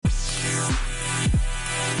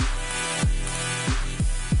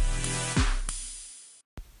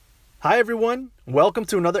Hi, everyone. Welcome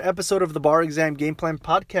to another episode of the Bar Exam Game Plan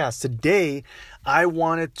Podcast. Today, I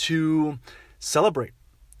wanted to celebrate.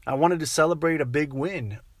 I wanted to celebrate a big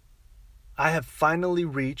win. I have finally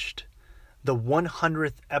reached the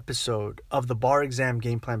 100th episode of the Bar Exam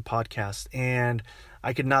Game Plan Podcast, and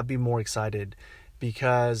I could not be more excited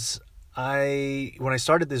because when I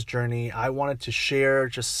started this journey, I wanted to share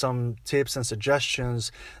just some tips and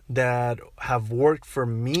suggestions that have worked for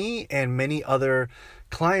me and many other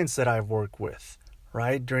clients that I've worked with,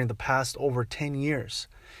 right, during the past over 10 years.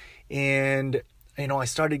 And, I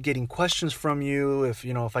started getting questions from you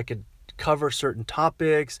if I could cover certain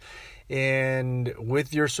topics, and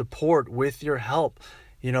with your support, with your help,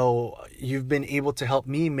 you've been able to help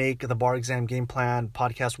me make the Bar Exam Game Plan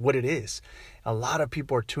Podcast what it is. A lot of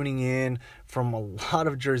people are tuning in from a lot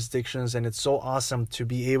of jurisdictions, and it's so awesome to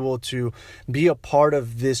be able to be a part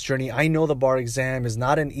of this journey. I know the bar exam is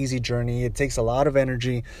not an easy journey. It takes a lot of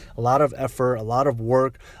energy, a lot of effort, a lot of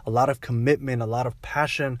work, a lot of commitment, a lot of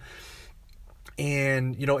passion.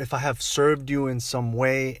 And, if I have served you in some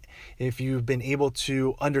way, if you've been able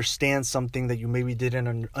to understand something that you maybe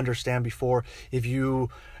didn't understand before, if you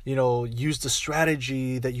used a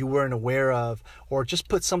strategy that you weren't aware of, or just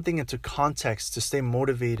put something into context to stay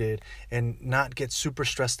motivated and not get super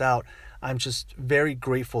stressed out, I'm just very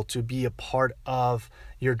grateful to be a part of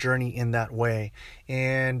your journey in that way.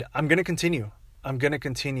 And I'm going to continue. I'm going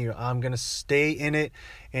to stay in it,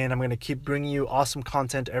 and I'm going to keep bringing you awesome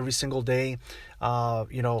content every single day.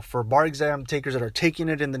 For bar exam takers that are taking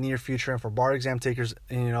it in the near future, and for bar exam takers,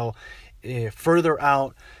 further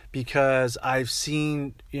out, because I've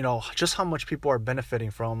seen, just how much people are benefiting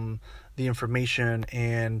from the information,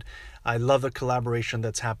 and I love the collaboration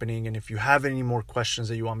that's happening. And if you have any more questions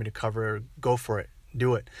that you want me to cover, go for it.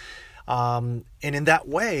 Do it. And in that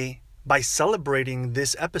way, by celebrating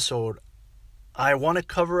this episode, I want to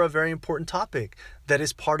cover a very important topic that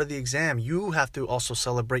is part of the exam. You have to also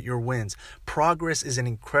celebrate your wins. Progress is an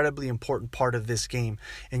incredibly important part of this game.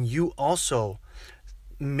 And you also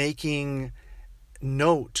making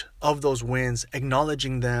note of those wins,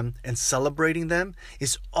 acknowledging them, and celebrating them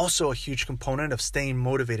is also a huge component of staying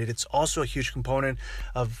motivated. It's also a huge component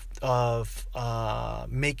of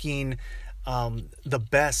making the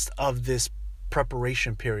best of this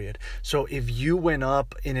preparation period. So if you went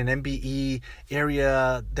up in an MBE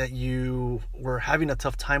area that you were having a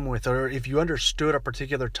tough time with, or if you understood a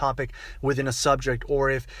particular topic within a subject, or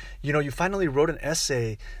if you finally wrote an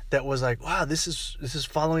essay that was like, wow, this is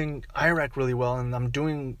following IRAC really well, and I'm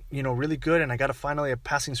doing really good, and I got finally a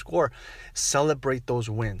passing score, celebrate those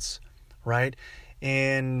wins, right?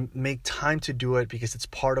 And make time to do it, because it's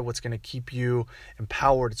part of what's going to keep you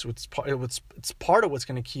empowered. It's part of what's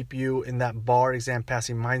going to keep you in that bar exam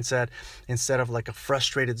passing mindset, instead of like a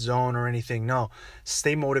frustrated zone or anything. No,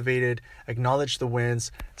 stay motivated, acknowledge the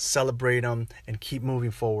wins, celebrate them, and keep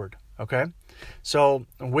moving forward. Okay? So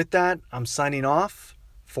with that, I'm signing off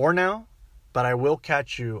for now, but I will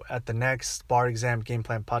catch you at the next Bar Exam Game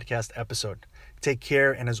Plan Podcast episode. Take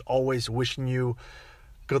care, and as always, wishing you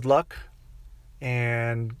good luck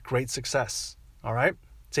and great success. All right?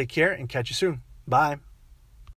 Take care and catch you soon. Bye.